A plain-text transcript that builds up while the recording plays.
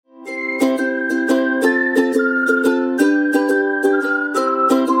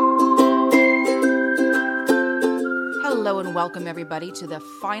welcome everybody to the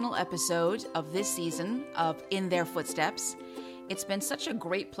final episode of this season of In Their Footsteps. It's been such a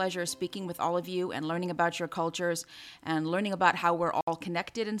great pleasure speaking with all of you and learning about your cultures and learning about how we're all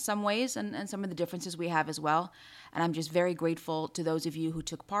connected in some ways and some of the differences we have as well. And I'm just very grateful to those of you who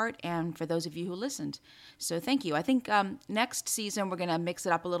took part and for those of you who listened. So thank you. I think next season we're going to mix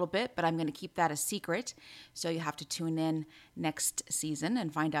it up a little bit, but I'm going to keep that a secret. So you have to tune in next season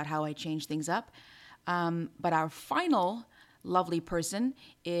and find out how I change things up. But our final lovely person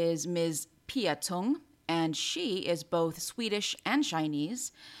is Ms. Pia Tung. And she is both Swedish and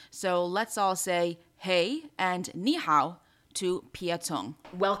Chinese. So let's all say hey and ni hao to Pia Tung.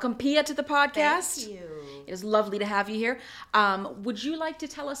 Welcome, Pia, to the podcast. Thank you. It is lovely to have you here. Would you like to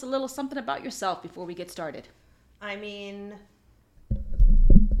tell us a little something about yourself before we get started? I mean,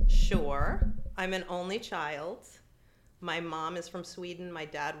 sure. I'm an only child. My mom is from Sweden. My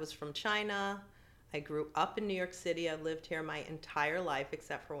dad was from China. I grew up in New York City. I lived here my entire life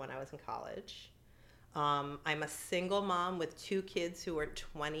except for when I was in college. I'm a single mom with two kids who are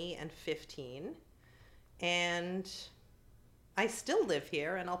 20 and 15, and I still live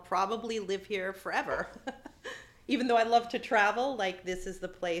here, and I'll probably live here forever. Even though I love to travel, like, this is the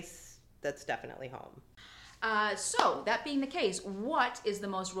place that's definitely home. So, that being the case, what is the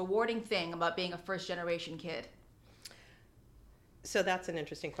most rewarding thing about being a first-generation kid? So that's an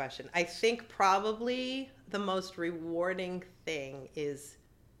interesting question. I think probably the most rewarding thing is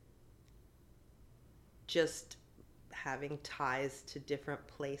just having ties to different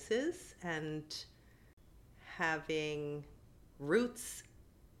places and having roots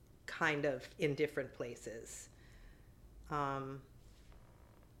kind of in different places. And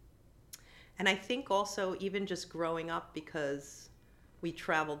I think also even just growing up, because we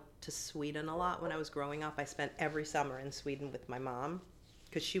traveled to Sweden a lot when I was growing up. I spent every summer in Sweden with my mom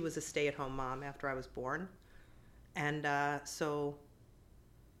because she was a stay-at-home mom after I was born. And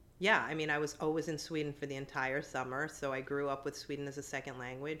yeah, I mean, I was always in Sweden for the entire summer, so I grew up with Sweden as a second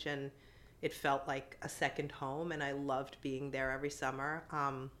language, and it felt like a second home, and I loved being there every summer.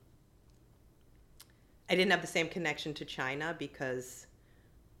 I didn't have the same connection to China because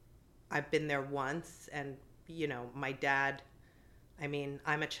I've been there once, and, you know, my dad, I mean,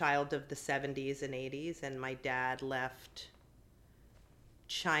 I'm a child of the 70s and 80s, and my dad left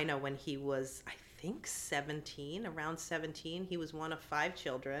China when he was, I think 17, around 17. He was one of 5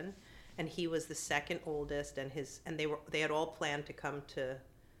 children, and he was the second oldest, and they had all planned to come to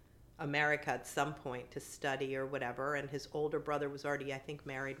America at some point to study or whatever, and his older brother was already, I think,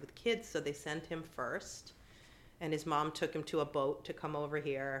 married with kids, so they sent him first, and his mom took him to a boat to come over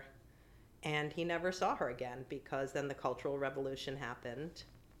here, and he never saw her again because then the Cultural Revolution happened.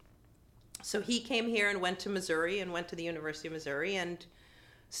 So he came here and went to Missouri and went to the University of Missouri and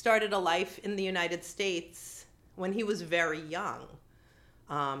started a life in the United States when he was very young.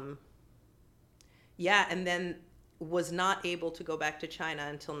 Yeah, and then was not able to go back to China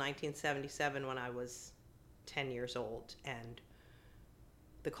until 1977 when I was 10 years old. And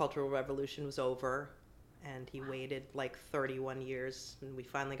the Cultural Revolution was over, and he waited like 31 years, and we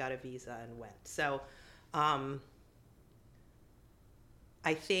finally got a visa and went. So I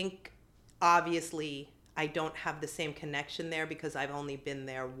think, obviously, I don't have the same connection there because I've only been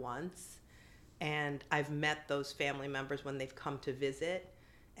there once, and I've met those family members when they've come to visit,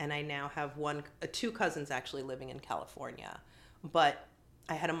 and I now have two cousins actually living in California. But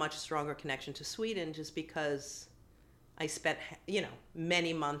I had a much stronger connection to Sweden just because I spent, you know,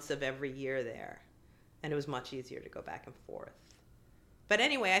 many months of every year there, and it was much easier to go back and forth. But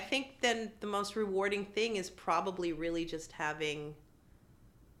anyway, I think then the most rewarding thing is probably really just having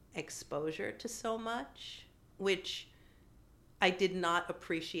exposure to so much, which I did not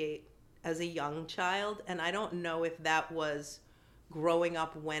appreciate as a young child. And I don't know if that was growing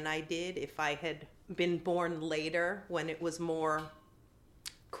up when I did, if I had been born later when it was more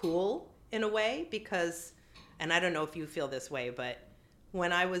cool in a way, because, and I don't know if you feel this way, but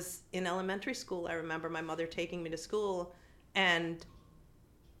when I was in elementary school, I remember my mother taking me to school, and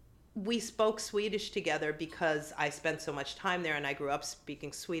we spoke Swedish together because I spent so much time there and I grew up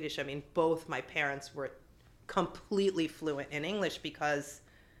speaking Swedish. I mean, both my parents were completely fluent in English because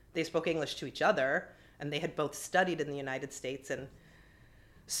they spoke English to each other, and they had both studied in the United States. And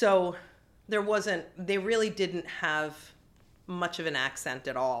so they really didn't have much of an accent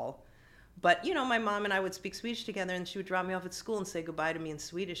at all. But, you know, my mom and I would speak Swedish together, and she would drop me off at school and say goodbye to me in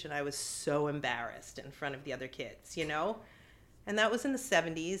Swedish, and I was so embarrassed in front of the other kids, you know? And that was in the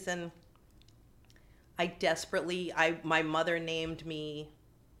 70s, and my mother named me,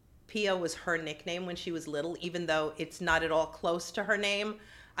 Pia was her nickname when she was little, even though it's not at all close to her name.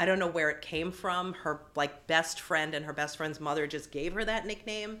 I don't know where it came from. Her like best friend and her best friend's mother just gave her that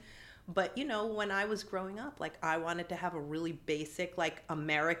nickname. But you know, when I was growing up, like I wanted to have a really basic like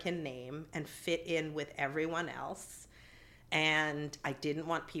American name and fit in with everyone else. And I didn't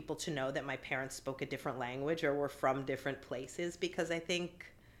want people to know that my parents spoke a different language or were from different places, because I think,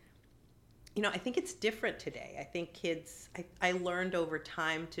 you know, I think it's different today. I think kids, I learned over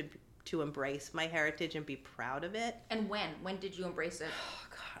time to embrace my heritage and be proud of it. And when did you embrace it? Oh,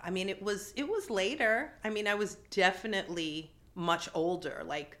 God. I mean, it was later. I mean, I was definitely much older.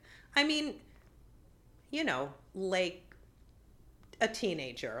 Like, I mean, you know, like a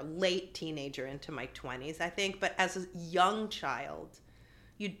teenager, late teenager into my 20s, I think. But as a young child,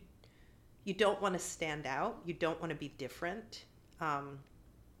 you don't want to stand out. You don't want to be different,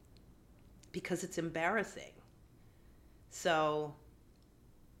 because it's embarrassing. So,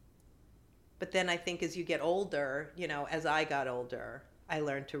 but then I think as you get older, you know, as I got older, I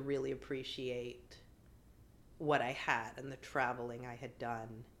learned to really appreciate what I had and the traveling I had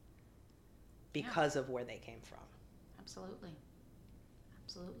done because of where they came from. Absolutely.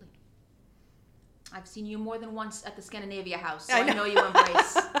 Absolutely. I've seen you more than once at the Scandinavia House, so I know you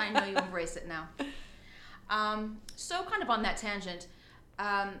embrace. I know you embrace it now. So, kind of on that tangent.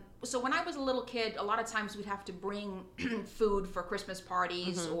 So when I was a little kid, a lot of times we'd have to bring food for Christmas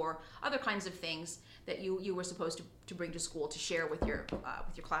parties or other kinds of things that you were supposed to bring to school to share with your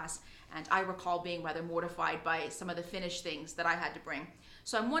class. And I recall being rather mortified by some of the finished things that I had to bring.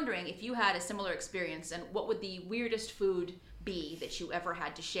 So I'm wondering if you had a similar experience, and what would the weirdest food be that you ever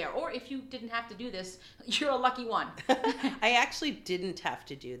had to share? Or if you didn't have to do this, you're a lucky one. I actually didn't have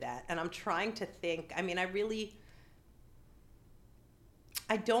to do that. And I'm trying to think. I mean,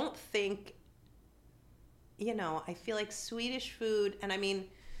 I don't think, you know, I feel like Swedish food, and I mean,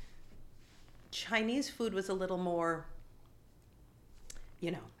 Chinese food was a little more,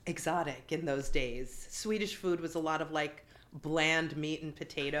 you know, exotic in those days. Swedish food was a lot of like bland meat and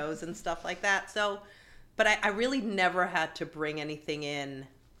potatoes and stuff like that. So, but I really never had to bring anything in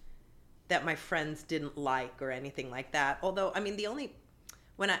that my friends didn't like or anything like that. Although, I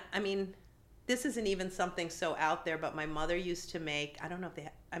mean, this isn't even something so out there, but my mother used to make, I don't know if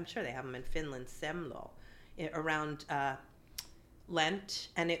I'm sure they have them in Finland, semlo, around Lent.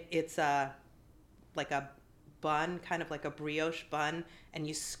 And it's like a bun, kind of like a brioche bun, and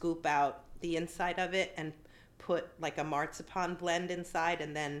you scoop out the inside of it and put like a marzipan blend inside,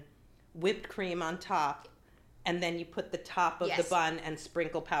 and then whipped cream on top, and then you put the top of the bun and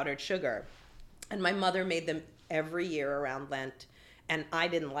sprinkle powdered sugar. And my mother made them every year around Lent, and I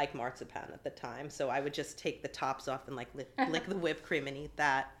didn't like marzipan at the time, so I would just take the tops off and like lick the whipped cream and eat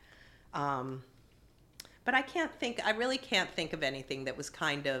that. But I really can't think of anything that was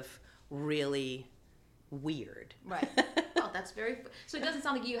kind of really weird. Right. Well, that's so it doesn't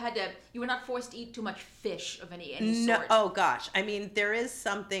sound like you were not forced to eat too much fish of any No, sort. oh gosh. I mean, there is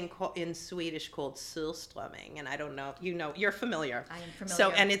something in Swedish called surströmming, and I don't know, you're familiar. I am familiar.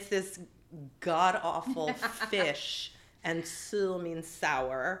 So, and it's this god-awful fish, and sur means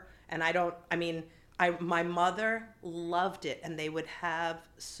sour, and my mother loved it, and they would have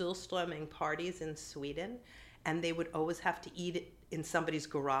surströmming parties in Sweden, and they would always have to eat it in somebody's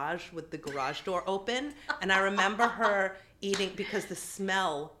garage with the garage door open. And I remember her eating, because the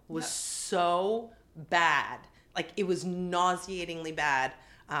smell was so bad. Like, it was nauseatingly bad.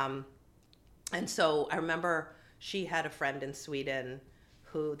 And so I remember she had a friend in Sweden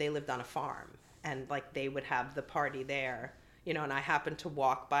who they lived on a farm, and like they would have the party there, you know, and I happened to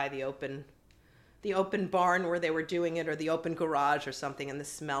walk by the open barn where they were doing it, or the open garage or something, and the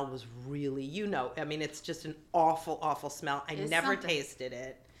smell was really, I mean, it's just an awful, awful smell. I never tasted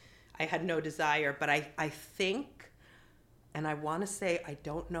it. I had no desire, but I think, and I want to say, I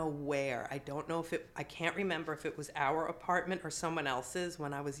don't know where. I don't know I can't remember if it was our apartment or someone else's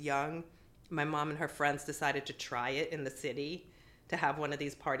when I was young. My mom and her friends decided to try it in the city, to have one of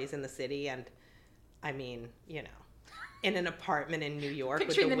these parties in the city, and I mean, in an apartment in New York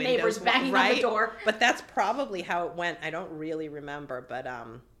Picturing with the neighbors windows banging on the door. But that's probably how it went. I don't really remember, but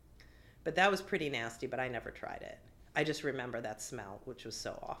that was pretty nasty. But I never tried it. I just remember that smell, which was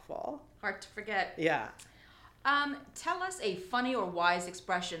so awful. Hard to forget. Yeah. Tell us a funny or wise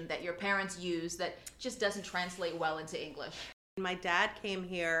expression that your parents use that just doesn't translate well into English. My dad came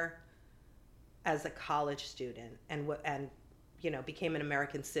here as a college student and became an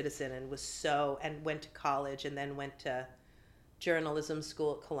American citizen and went to college, and then went to journalism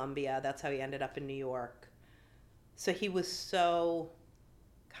school at Columbia. That's how he ended up in New York. So he was so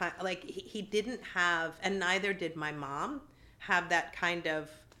he didn't have, and neither did my mom, have that kind of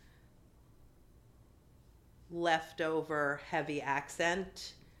leftover heavy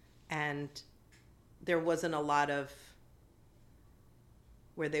accent and there wasn't a lot of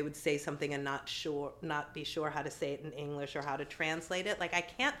where they would say something and not be sure how to say it in English or how to translate it. Like, I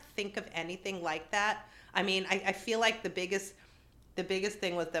can't think of anything like that. I mean, I feel like the biggest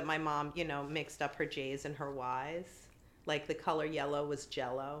thing was that my mom, you know, mixed up her J's and her Y's. Like, the color yellow was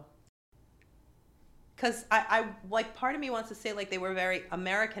Jello. Because I like, part of me wants to say like they were very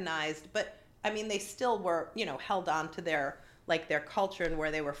Americanized, but I mean, they still were, you know, held on to their culture and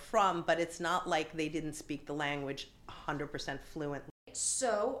where they were from, but it's not like they didn't speak the language 100% fluently.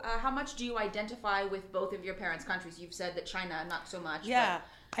 So, how much do you identify with both of your parents' countries? You've said that China, not so much. Yeah,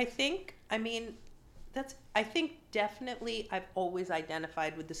 but I think definitely I've always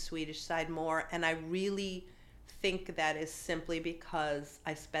identified with the Swedish side more, and I really think that is simply because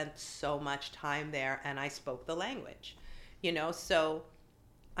I spent so much time there and I spoke the language, you know. So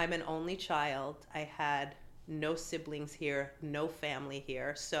I'm an only child. I had no siblings here, no family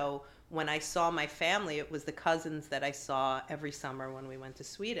here. So when I saw my family, it was the cousins that I saw every summer when we went to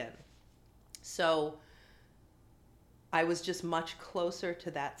Sweden. So I was just much closer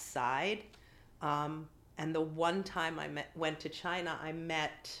to that side. And the one time I went to China, I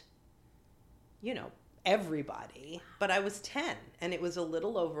met, you know, everybody, but I was 10 and it was a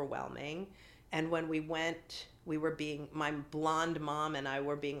little overwhelming. And when we went, my blonde mom and I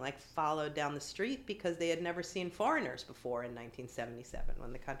were being like followed down the street because they had never seen foreigners before in 1977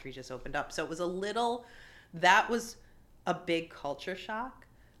 when the country just opened up. So it was that was a big culture shock.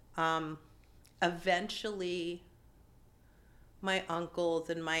 Eventually my uncles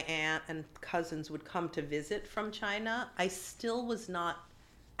and my aunt and cousins would come to visit from China. I still was not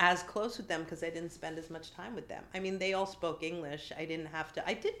as close with them because I didn't spend as much time with them. I mean, they all spoke English. I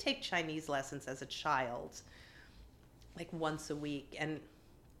did take Chinese lessons as a child, like once a week, and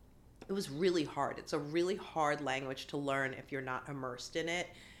it was really hard. It's a really hard language to learn if you're not immersed in it.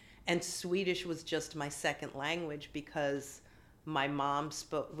 And Swedish was just my second language because my mom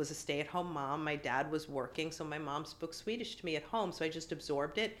was a stay-at-home mom. My dad was working, so my mom spoke Swedish to me at home, so I just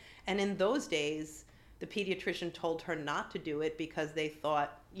absorbed it. And in those days, the pediatrician told her not to do it because they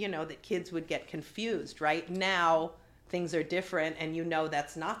thought, you know, that kids would get confused, right? Now things are different and you know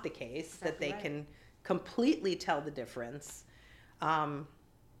that's not the case, exactly, that they right. can completely tell the difference. So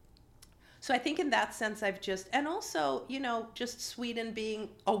I think in that sense and also, you know, just Sweden being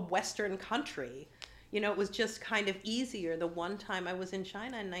a Western country, you know, it was just kind of easier. The one time I was in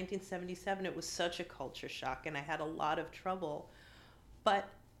China in 1977, it was such a culture shock and I had a lot of trouble. But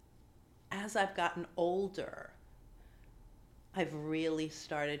as I've gotten older, I've really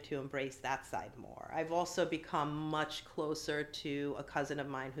started to embrace that side more. I've also become much closer to a cousin of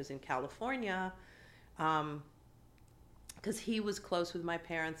mine who's in California, because he was close with my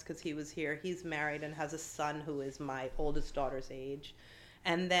parents because he was here. He's married and has a son who is my oldest daughter's age.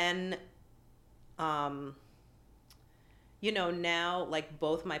 And then, you know, now, like,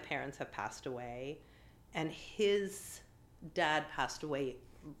 both my parents have passed away, and his dad passed away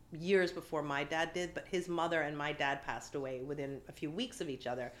years before my dad did, but his mother and my dad passed away within a few weeks of each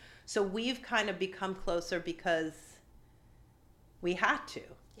other. So we've kind of become closer because we had to,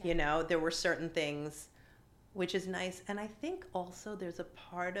 yeah. You know, there were certain things, which is nice. And I think also there's a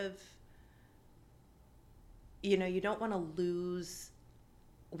part of, you know, you don't want to lose,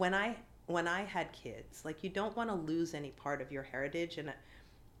 when I had kids, like, you don't want to lose any part of your heritage. And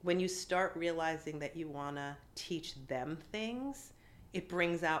when you start realizing that you want to teach them things, it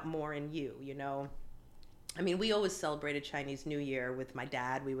brings out more in you, you know. I mean, we always celebrated Chinese New Year with my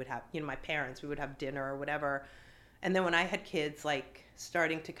dad. We would have, you know, my parents, we would have dinner or whatever. And then when I had kids, like,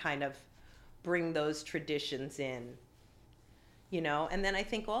 starting to kind of bring those traditions in, you know. And then I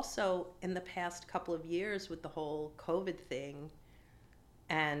think also in the past couple of years with the whole COVID thing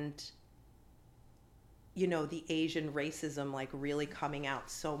and, you know, the Asian racism, like, really coming out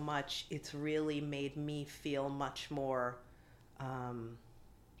so much, it's really made me feel much more,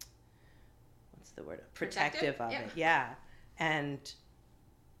 what's the word? Protective of it. Yeah. And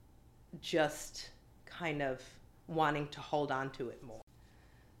just kind of wanting to hold on to it more.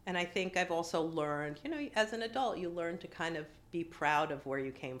 And I think I've also learned, you know, as an adult, you learn to kind of be proud of where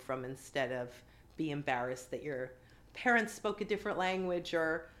you came from instead of be embarrassed that your parents spoke a different language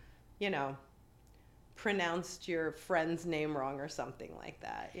or, you know, pronounced your friend's name wrong or something like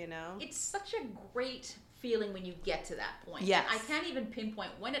that, you know? It's such a great feeling when you get to that point. Yes. And I can't even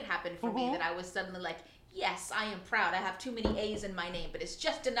pinpoint when it happened for me that I was suddenly like, yes, I am proud. I have too many A's in my name, but it's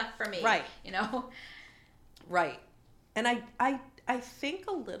just enough for me. Right. You know? Right. And I think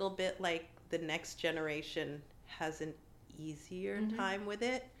a little bit like the next generation has an easier time with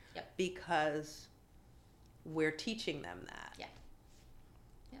it because we're teaching them that. Yeah.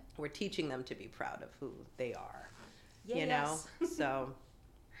 we're teaching them to be proud of who they are. Yeah, you know? So.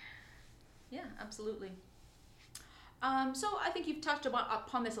 Yeah, absolutely. So I think you've touched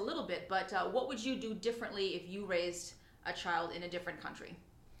upon this a little bit, but what would you do differently if you raised a child in a different country?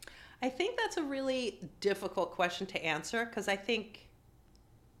 I think that's a really difficult question to answer because I think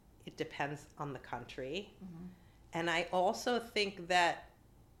it depends on the country. Mm-hmm. And I also think that,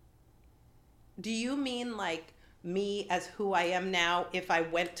 do you mean like me as who I am now if I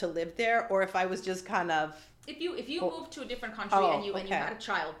went to live there, or if I was just kind of... If you moved to a different country and you had a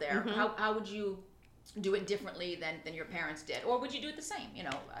child there, mm-hmm. how would you do it differently than your parents did? Or would you do it the same, you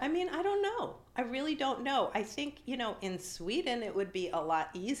know? I mean, I don't know. I really don't know. I think, you know, in Sweden it would be a lot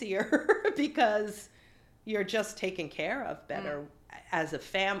easier because you're just taken care of better as a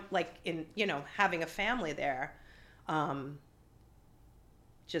like in, you know, having a family there.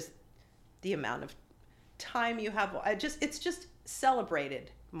 Just the amount of time you have, it's just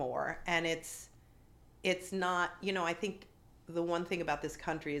celebrated more. And it's not, you know, I think the one thing about this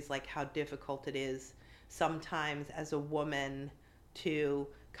country is like how difficult it is sometimes as a woman to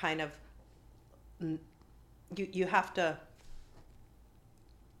kind of, you have to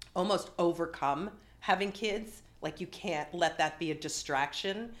almost overcome having kids. Like you can't let that be a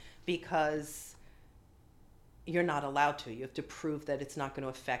distraction because you're not allowed to. You have to prove that it's not going to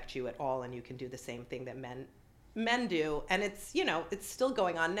affect you at all, and you can do the same thing that men do. And it's, you know, it's still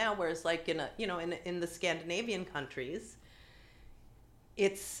going on now, whereas like in the Scandinavian countries,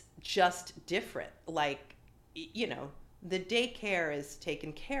 it's just different. Like, you know, the daycare is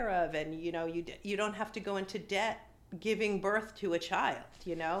taken care of, and you know, you don't have to go into debt giving birth to a child,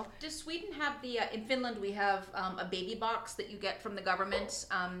 you know? Does Sweden have in Finland we have a baby box that you get from the government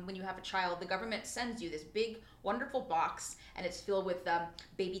when you have a child. The government sends you this big, wonderful box, and it's filled with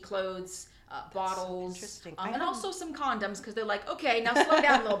baby clothes, bottles, so and also some condoms, because they're like, okay, now slow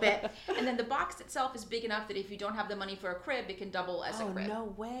down a little bit. And then the box itself is big enough that if you don't have the money for a crib, it can double as a crib. Oh,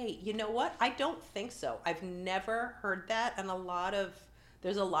 no way. You know what? I don't think so. I've never heard that, and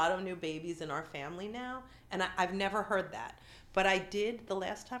there's a lot of new babies in our family now, and I've never heard that. But I did, the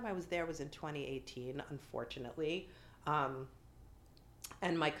last time I was there was in 2018, unfortunately.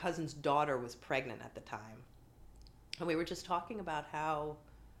 And my cousin's daughter was pregnant at the time. And we were just talking about how,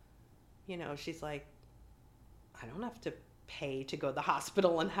 you know, she's like, I don't have to pay to go to the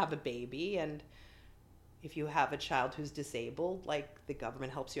hospital and have a baby. And if you have a child who's disabled, like the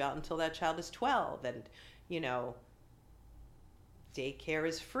government helps you out until that child is 12. And, you know, daycare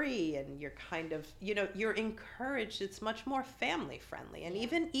is free, and you're kind of, you know, you're encouraged. It's much more family friendly. And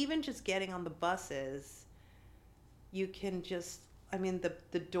even just getting on the buses, you can just, I mean,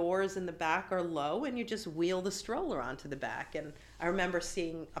 the doors in the back are low, and you just wheel the stroller onto the back. And I remember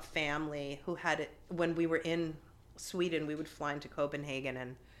seeing a family who had it when we were in Sweden. We would fly into Copenhagen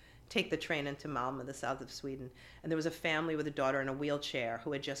and take the train into Malmö, the south of Sweden. And there was a family with a daughter in a wheelchair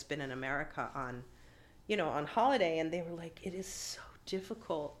who had just been in America on holiday, and they were like, it is so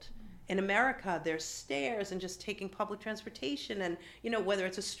difficult. In America, there's stairs and just taking public transportation, and, you know, whether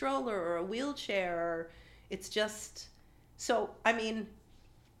it's a stroller or a wheelchair, or it's just, so, I mean,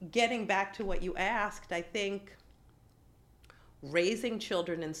 getting back to what you asked, I think raising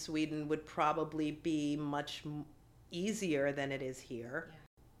children in Sweden would probably be much easier than it is here. Yeah.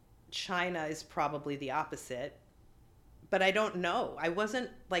 China is probably the opposite, but I don't know. I wasn't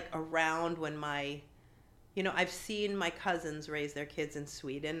like around when you know, I've seen my cousins raise their kids in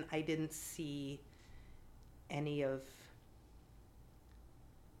Sweden. I didn't see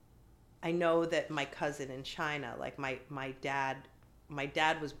I know that my cousin in China, like my dad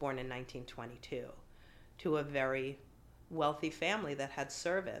was born in 1922 to a very wealthy family that had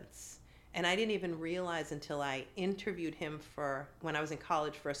servants. And I didn't even realize until I interviewed him when I was in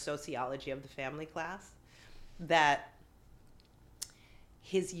college for a sociology of the family class, that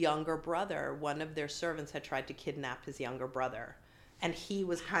his younger brother, one of their servants, had tried to kidnap his younger brother. And he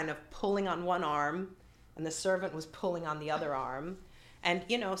was kind of pulling on one arm, and the servant was pulling on the other arm. And,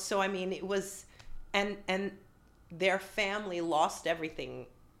 you know, so, I mean, it was, and their family lost everything,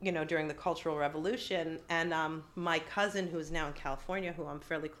 you know, during the Cultural Revolution. And my cousin, who is now in California, who I'm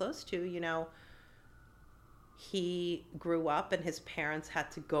fairly close to, you know, he grew up and his parents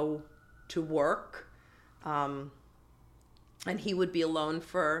had to go to work. And he would be alone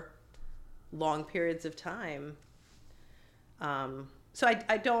for long periods of time. So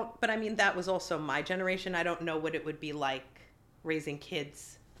I don't, but I mean, that was also my generation. I don't know what it would be like raising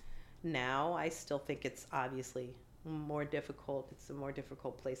kids now. I still think it's obviously more difficult. It's a more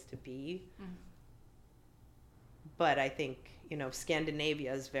difficult place to be. Mm-hmm. But I think, you know,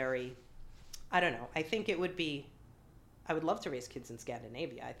 Scandinavia is very, I don't know. I think it would be I would love to raise kids in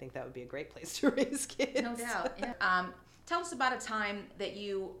Scandinavia. I think that would be a great place to raise kids. No doubt. Yeah. Tell us about a time that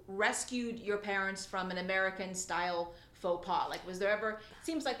you rescued your parents from an American-style faux pas. Like, was there ever? It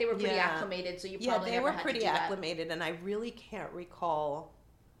seems like they were pretty acclimated, so you probably never had to do that. Yeah, they were pretty acclimated, and I really can't recall.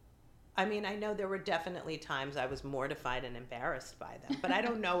 I mean, I know there were definitely times I was mortified and embarrassed by them, but I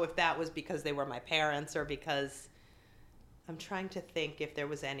don't know if that was because they were my parents or because I'm trying to think if there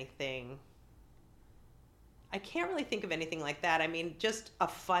was anything. I can't really think of anything like that. I mean, just a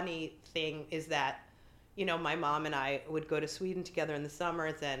funny thing is that, you know, my mom and I would go to Sweden together in the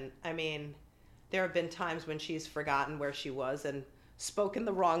summers, and I mean, there have been times when she's forgotten where she was and spoken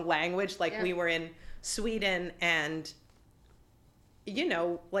the wrong language. Like we were in Sweden, and, you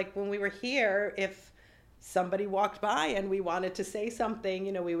know, like when we were here, if somebody walked by and we wanted to say something,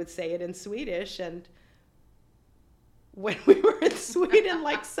 you know, we would say it in Swedish. And when we were in Sweden,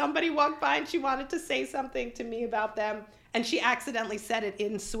 like somebody walked by and she wanted to say something to me about them, and she accidentally said it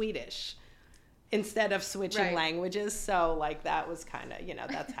in Swedish instead of switching languages. So like that was kind of, you know,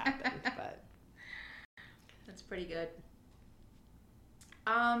 that's happened, but that's pretty good.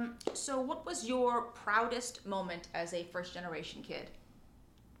 So what was your proudest moment as a first generation kid?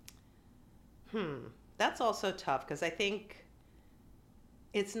 That's also tough, because I think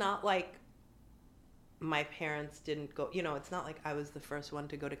it's not like my parents didn't go, you know, it's not like I was the first one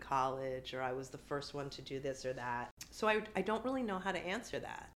to go to college or I was the first one to do this or that. So I don't really know how to answer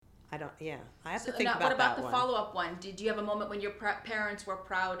that. I have to think about that one. What about the follow-up one? Did you have a moment when your parents were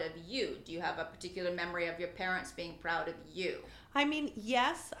proud of you? Do you have a particular memory of your parents being proud of you? I mean,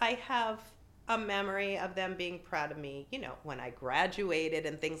 yes, I have a memory of them being proud of me, you know, when I graduated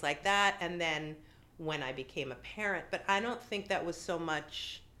and things like that, and then when I became a parent. But I don't think that was so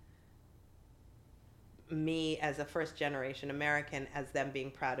much me as a first generation American as them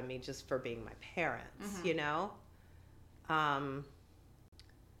being proud of me just for being my parents, you know?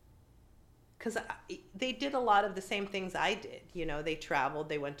 Because they did a lot of the same things I did. You know, they traveled,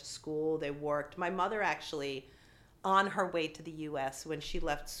 they went to school, they worked. My mother actually, on her way to the U.S., when she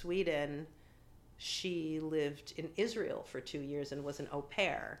left Sweden, she lived in Israel for 2 years and was an au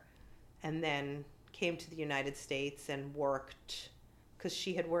pair, and then came to the United States and worked, because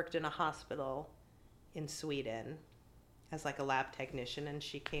she had worked in a hospital in Sweden as like a lab technician, and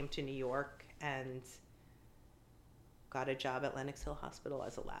she came to New York and got a job at Lenox Hill Hospital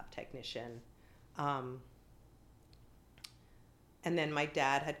as a lab technician. And then my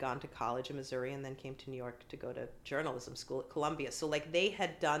dad had gone to college in Missouri and then came to New York to go to journalism school at Columbia. So like they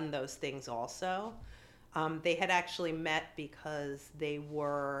had done those things also. They had actually met because they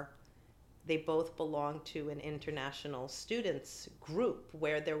both belonged to an international students group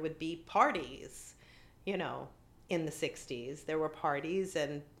where there would be parties, you know, in the 60s. There were parties,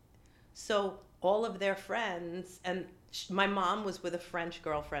 and so all of their friends, and my mom was with a French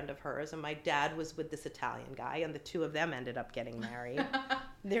girlfriend of hers, and my dad was with this Italian guy, and the two of them ended up getting married.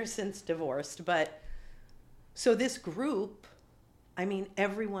 They're since divorced. But so this group, I mean,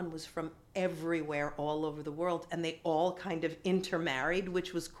 everyone was from everywhere all over the world, and they all kind of intermarried,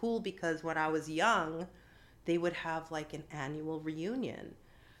 which was cool because when I was young, they would have like an annual reunion,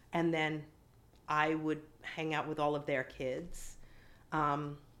 and then I would hang out with all of their kids.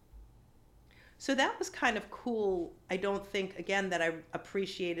 So that was kind of cool. I don't think, again, that I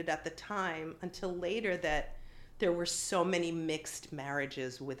appreciated at the time until later that there were so many mixed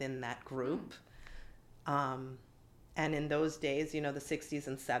marriages within that group. And in those days, you know, the 60s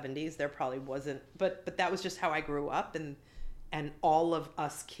and 70s, there probably wasn't, but that was just how I grew up, and all of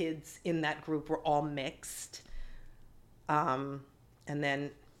us kids in that group were all mixed. And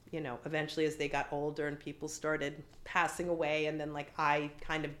then, you know, eventually as they got older and people started passing away, and then like I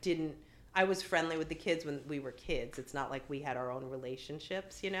was friendly with the kids when we were kids. It's not like we had our own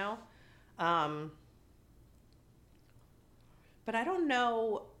relationships, you know? But I don't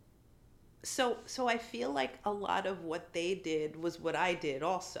know. So I feel like a lot of what they did was what I did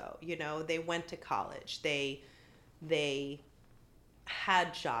also. You know, they went to college. They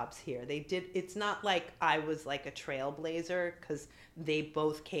had jobs here. They did. It's not like I was like a trailblazer, because they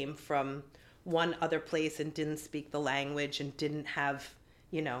both came from one other place and didn't speak the language and didn't have,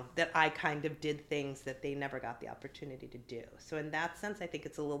 you know, that I kind of did things that they never got the opportunity to do. So in that sense, I think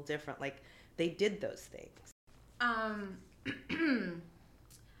it's a little different. Like they did those things.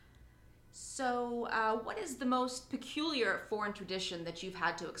 So what is the most peculiar foreign tradition that you've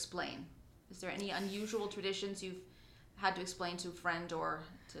had to explain? Is there any unusual traditions you've had to explain to a friend or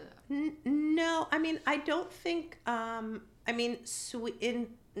to? No, I mean, I don't think, no,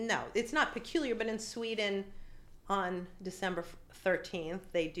 it's not peculiar, but in Sweden, on December 13th,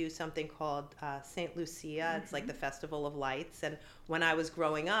 they do something called St. Lucia. It's like the Festival of Lights. And when I was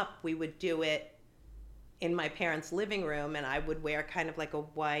growing up, we would do it in my parents' living room, and I would wear kind of like a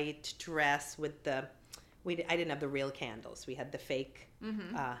white dress with I didn't have the real candles. We had the fake,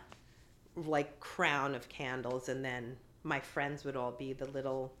 like crown of candles, and then my friends would all be the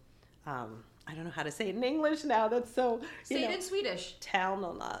little, I don't know how to say it in English now. That's so, say it in Swedish.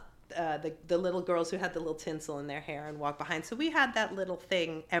 Talnona. The little girls who had the little tinsel in their hair and walk behind. So we had that little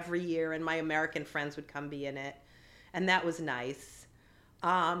thing every year, and my American friends would come be in it, and that was nice.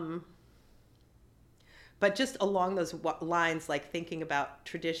 But just along those lines, like thinking about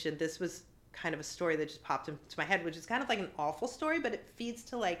tradition, this was kind of a story that just popped into my head, which is kind of like an awful story, but it feeds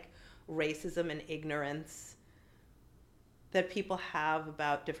to like racism and ignorance that people have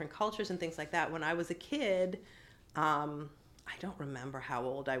about different cultures and things like that. When I was a kid, I don't remember how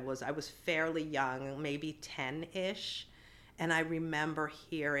old I was. I was fairly young, maybe 10-ish. And I remember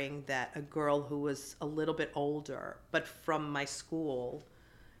hearing that a girl who was a little bit older, but from my school,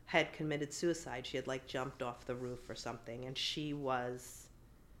 had committed suicide. She had like jumped off the roof or something. And she was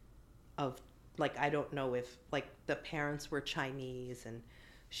of like, I don't know if like the parents were Chinese, and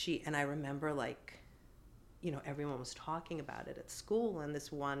I remember like, you know, everyone was talking about it at school, and this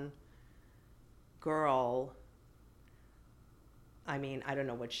one girl, I mean, I don't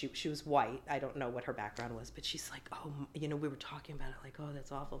know what she was white. I don't know what her background was, but she's like, oh, you know, we were talking about it like, oh,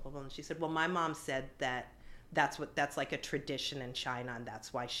 that's awful, blah, blah. And she said, well, my mom said that's like a tradition in China, and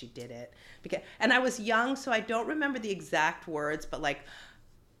that's why she did it. And I was young, so I don't remember the exact words, but like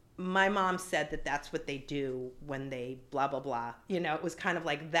my mom said that that's what they do when they blah, blah, blah. You know, it was kind of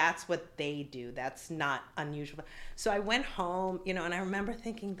like, that's what they do. That's not unusual. So I went home, you know, and I remember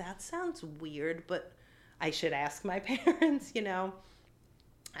thinking, that sounds weird, but I should ask my parents, you know.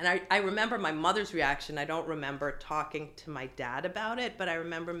 And I remember my mother's reaction. I don't remember talking to my dad about it, but I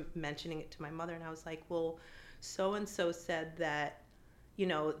remember mentioning it to my mother, and I was like, well, so-and-so said that, you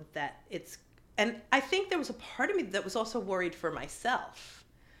know, that it's, and I think there was a part of me that was also worried for myself,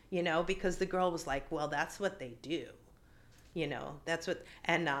 you know, because the girl was like, well, that's what they do, you know, that's what,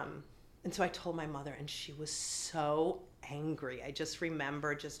 and so I told my mother, and she was so angry. I just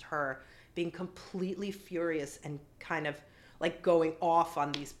remember just her being completely furious and kind of like going off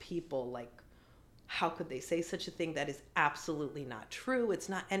on these people, like, how could they say such a thing? That is absolutely not true. It's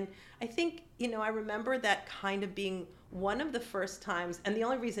not. And I think, you know, I remember that kind of being one of the first times, and the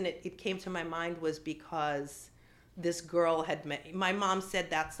only reason it came to my mind was because this girl had met, my mom said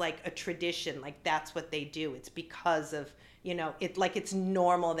that's like a tradition, like that's what they do. It's because of, you know, it like it's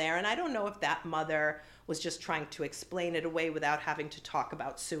normal there. And I don't know if that mother was just trying to explain it away without having to talk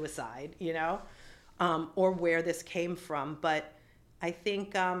about suicide, you know, or where this came from. But I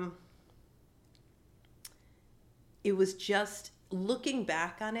think it was just looking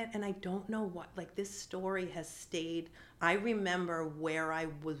back on it, and I don't know what, like this story has stayed. I remember where I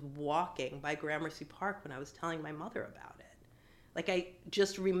was walking by Gramercy Park when I was telling my mother about it. Like I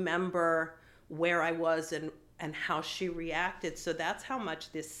just remember where I was and how she reacted. So that's how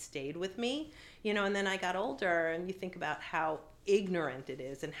much this stayed with me, you know. And then I got older, and you think about how ignorant it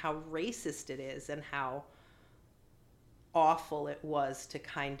is and how racist it is and how awful it was to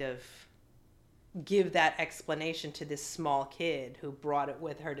kind of give that explanation to this small kid who brought it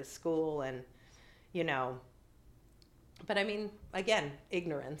with her to school. And, you know, but I mean, again,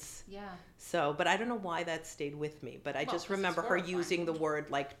 ignorance. Yeah. So, but I don't know why that stayed with me, but I just remember her using the word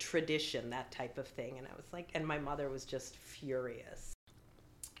like tradition, that type of thing. And I was like, and my mother was just furious.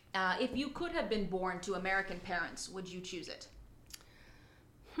 If you could have been born to American parents, would you choose it?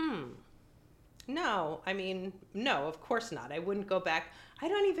 No, I mean, no, of course not. I wouldn't go back. I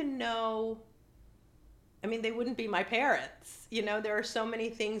don't even know. I mean, they wouldn't be my parents. You know, there are so many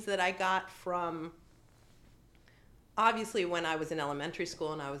things that I got from, obviously, when I was in elementary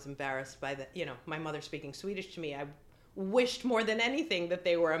school and I was embarrassed by the, you know, my mother speaking Swedish to me, I wished more than anything that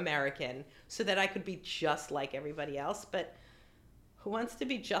they were American so that I could be just like everybody else. But who wants to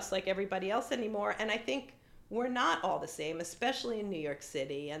be just like everybody else anymore? And I think we're not all the same, especially in New York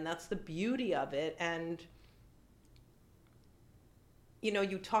City. And that's the beauty of it. And you know,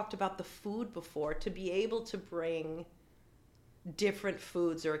 you talked about the food before, to be able to bring different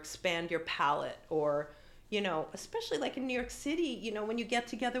foods or expand your palate, or, you know, especially like in New York City, you know, when you get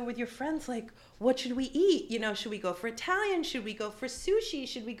together with your friends, like, what should we eat? You know, should we go for Italian? Should we go for sushi?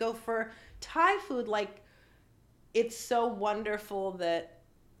 Should we go for Thai food? Like, it's so wonderful that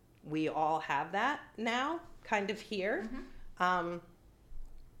we all have that now kind of here. And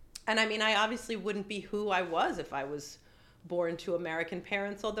I mean, I obviously wouldn't be who I was if I was born to American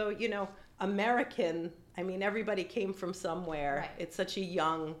parents, although, you know, American I mean, everybody came from somewhere. Right. It's such a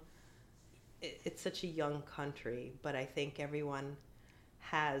young country, but I think everyone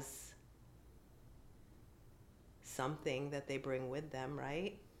has something that they bring with them,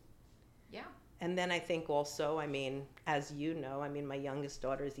 right? Yeah. And then I think also, I mean, as you know, I mean, my youngest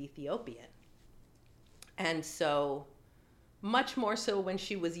daughter is Ethiopian. And so much more so when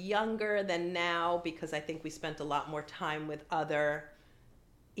she was younger than now, because I think we spent a lot more time with other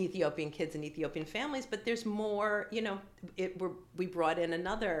Ethiopian kids and Ethiopian families, but there's more, you know, we brought in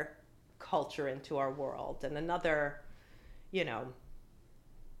another culture into our world, and another, you know,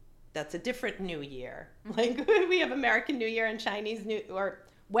 that's a different New Year. Like we have American New Year and Chinese New, or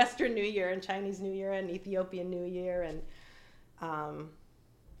Western New Year and Chinese New Year and Ethiopian New Year, and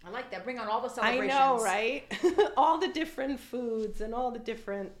I like that. Bring on all the celebrations. I know, right? All the different foods and all the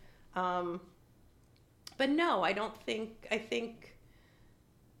different, but no, I don't think, I think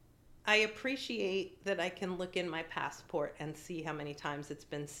I appreciate that I can look in my passport and see how many times it's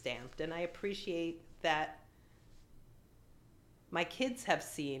been stamped. And I appreciate that my kids have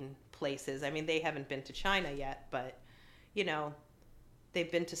seen places. I mean, they haven't been to China yet, but, you know,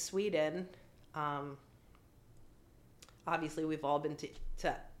 they've been to Sweden. Obviously, we've all been to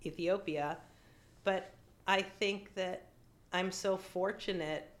Ethiopia. But I think that I'm so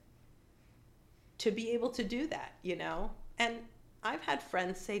fortunate to be able to do that, you know? And I've had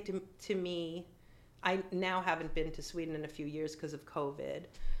friends say to me, I now haven't been to Sweden in a few years because of COVID,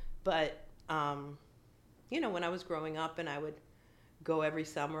 but, you know, when I was growing up and I would go every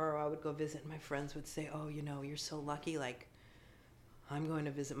summer, or I would go visit, my friends would say, oh, you know, you're so lucky, like, I'm going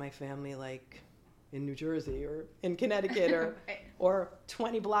to visit my family, like, in New Jersey or in Connecticut or right. or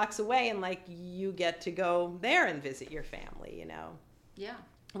 20 blocks away, and, like, you get to go there and visit your family, you know? Yeah.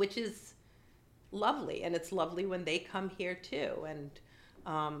 Which is lovely, and it's lovely when they come here too, and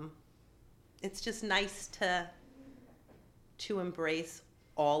it's just nice to embrace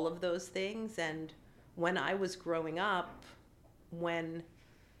all of those things. And when I was growing up, when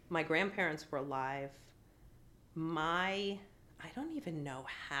my grandparents were alive, I don't even know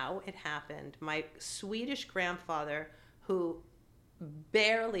how it happened, my Swedish grandfather, who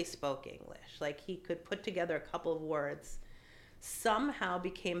barely spoke English, like he could put together a couple of words, somehow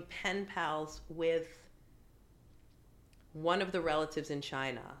became pen pals with one of the relatives in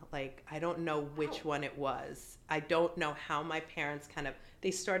China. Like, I don't know which one it was. I don't know how my parents they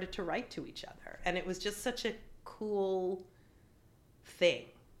started to write to each other. And it was just such a cool thing,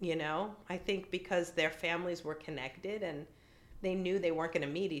 you know? I think because their families were connected and they knew they weren't going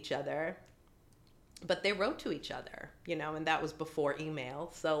to meet each other, but they wrote to each other, you know, and that was before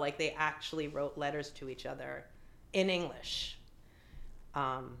email. So, like, they actually wrote letters to each other in English.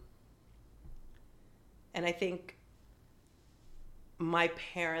 And I think my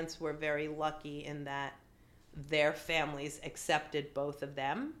parents were very lucky in that their families accepted both of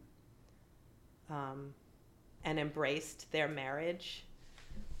them, and embraced their marriage.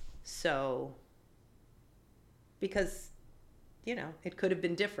 So, because, you know, it could have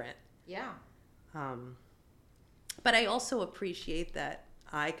been different. Yeah. But I also appreciate that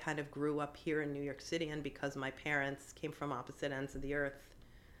I kind of grew up here in New York City, and because my parents came from opposite ends of the earth,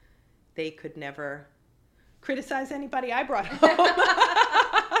 they could never criticize anybody I brought home.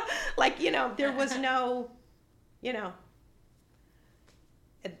 Like, you know, there was no, you know,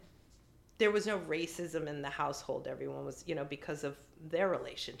 there was no racism in the household. Everyone was, you know, because of their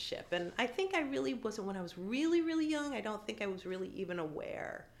relationship. And I think I really wasn't, when I was really, really young, I don't think I was really even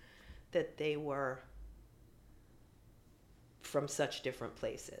aware that they were from such different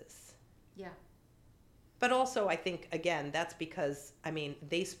places. Yeah. But also, I think, again, that's because, I mean,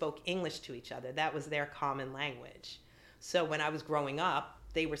 they spoke English to each other. That was their common language. So when I was growing up,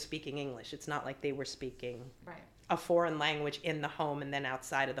 they were speaking English. It's not like they were speaking Right. a foreign language in the home, and then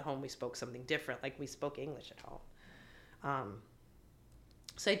outside of the home we spoke something different. Like, we spoke English at home.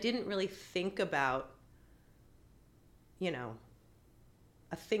 So I didn't really think about, you know,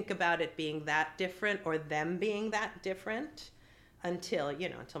 it being that different or them being that different until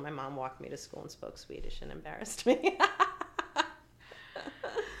my mom walked me to school and spoke Swedish and embarrassed me.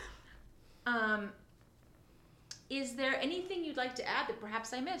 Is there anything you'd like to add that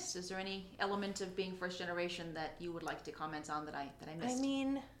perhaps I missed? Is there any element of being first generation that you would like to comment on that I missed? I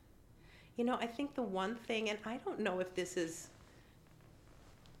mean, you know, I think the one thing, and I don't know if this is,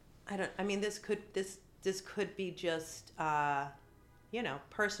 this could be just, you know,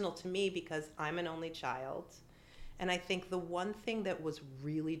 personal to me because I'm an only child. And I think the one thing that was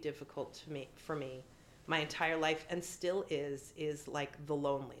really difficult for me my entire life, and still is like the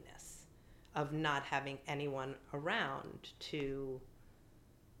loneliness of not having anyone around to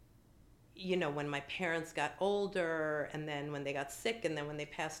when my parents got older, and then when they got sick, and then when they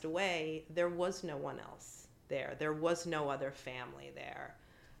passed away, there was no one else there. There was no other family there.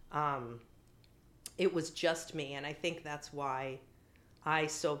 It was just me. And I think that's why I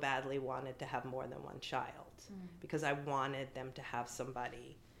so badly wanted to have more than one child, because I wanted them to have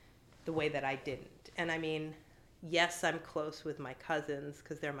somebody the way that I didn't. And I mean, yes, I'm close with my cousins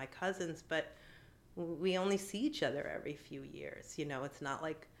because they're my cousins, but we only see each other every few years. It's not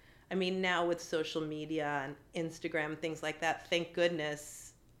like, I mean, now with social media and Instagram, things like that, thank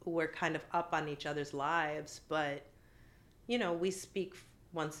goodness we're kind of up on each other's lives, but, we speak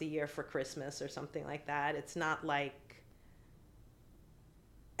once a year for Christmas or something like that. It's not like,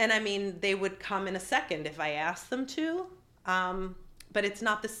 and I mean, they would come in a second if I asked them to, but it's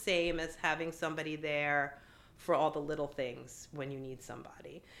not the same as having somebody there for all the little things when you need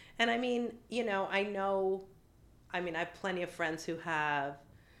somebody. And I mean, I have plenty of friends who have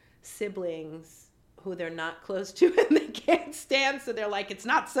siblings who they're not close to and they can't stand, so they're like, it's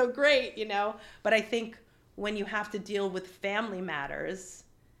not so great, But I think when you have to deal with family matters,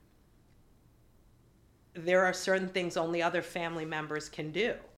 there are certain things only other family members can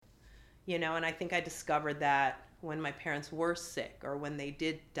do, and I think I discovered that when my parents were sick or when they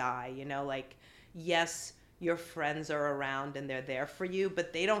did die, like, yes, your friends are around and they're there for you,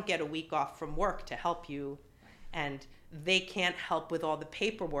 but they don't get a week off from work to help you, and they can't help with all the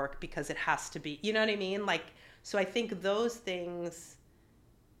paperwork because it has to be, you know what I mean? Like, so I think those things,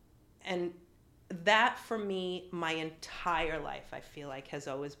 and that for me, my entire life, I feel like has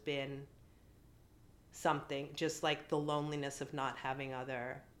always been something, just like the loneliness of not having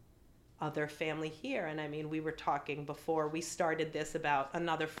other family here. And I mean, we were talking before we started this about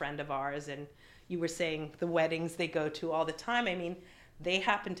another friend of ours, and you were saying the weddings they go to all the time. I mean, they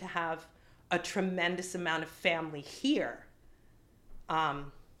happen to have a tremendous amount of family here.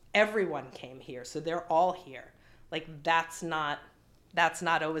 Everyone came here, so they're all here. Like, that's not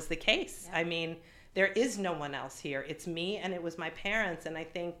always the case. Yeah. I mean, there is no one else here. It's me and it was my parents. And I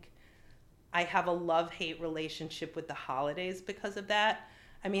think I have a love-hate relationship with the holidays because of that.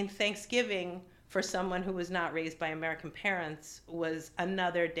 I mean, Thanksgiving, for someone who was not raised by American parents, was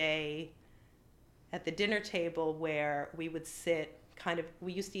another day at the dinner table where we would sit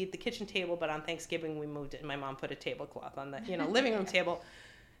we used to eat at the kitchen table, but on Thanksgiving we moved it and my mom put a tablecloth on the, living room table.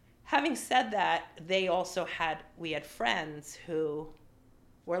 Having said that, we had friends who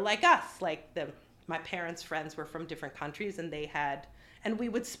were like us, like my parents' friends were from different countries, and we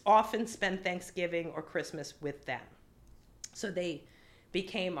would often spend Thanksgiving or Christmas with them. So they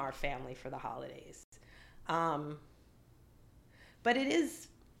became our family for the holidays. But it is,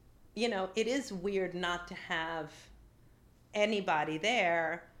 it is weird not to have anybody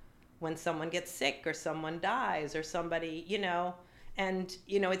there when someone gets sick or someone dies or somebody, and,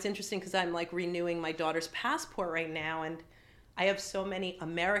 it's interesting because I'm like renewing my daughter's passport right now, and I have so many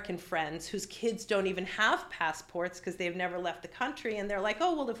American friends whose kids don't even have passports because they've never left the country, and they're like,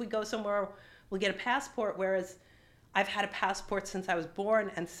 oh, well, if we go somewhere, we'll get a passport, whereas I've had a passport since I was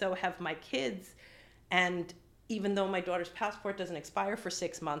born, and so have my kids. And even though my daughter's passport doesn't expire for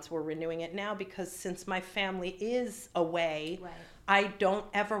 6 months, we're renewing it now because since my family is away, right, I don't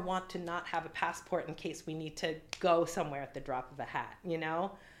ever want to not have a passport in case we need to go somewhere at the drop of a hat,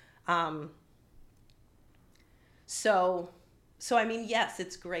 So I mean, yes,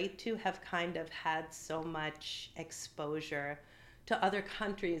 it's great to have kind of had so much exposure to other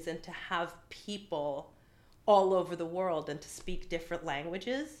countries and to have people all over the world and to speak different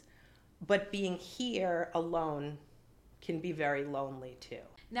languages. But being here alone can be very lonely too.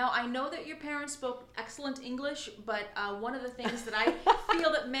 Now, I know that your parents spoke excellent English, but one of the things that I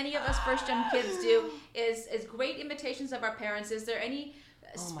feel that many of us first-gen kids do is great imitations of our parents. Is there any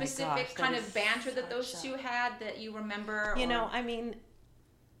specific kind of banter that those two had that you remember? I mean,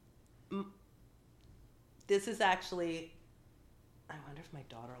 this is actually, I wonder if my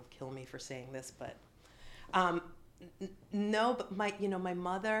daughter will kill me for saying this, but no, but my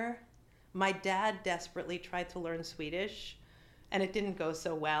mother, my dad desperately tried to learn Swedish, and it didn't go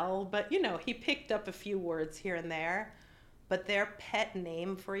so well, but he picked up a few words here and there, but their pet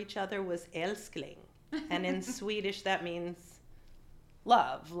name for each other was älskling, and in Swedish that means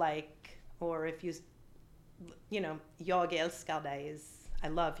love, like, or if jag älskar dig is I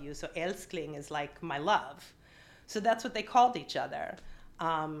love you, so älskling is like my love. So that's what they called each other.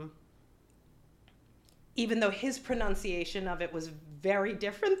 Even though his pronunciation of it was very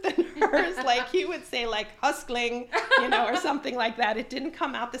different than hers, like he would say like huskling, or something like that. It didn't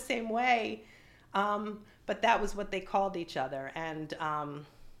come out the same way, but that was what they called each other. And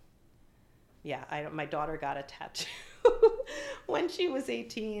my daughter got a tattoo when she was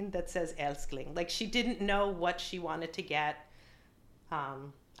 18 that says älskling. Like, she didn't know what she wanted to get.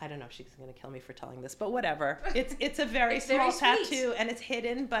 I don't know if she's going to kill me for telling this, but whatever. It's a very small tattoo, and it's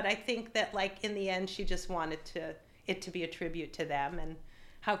hidden, but I think that, like, in the end, she just wanted it to be a tribute to them and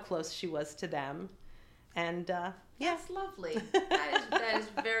how close she was to them. And yeah. That's lovely. That is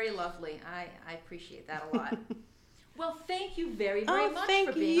very lovely. I appreciate that a lot. Well, thank you very, very much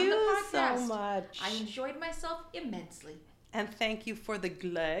for being on the podcast. Thank you so much. I enjoyed myself immensely. And thank you for the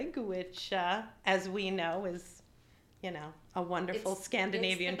glögg, which, as we know, is, a wonderful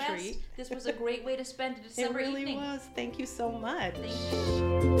Scandinavian treat. This was a great way to spend a December evening. It really was. Thank you so much.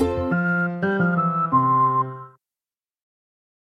 Thank you.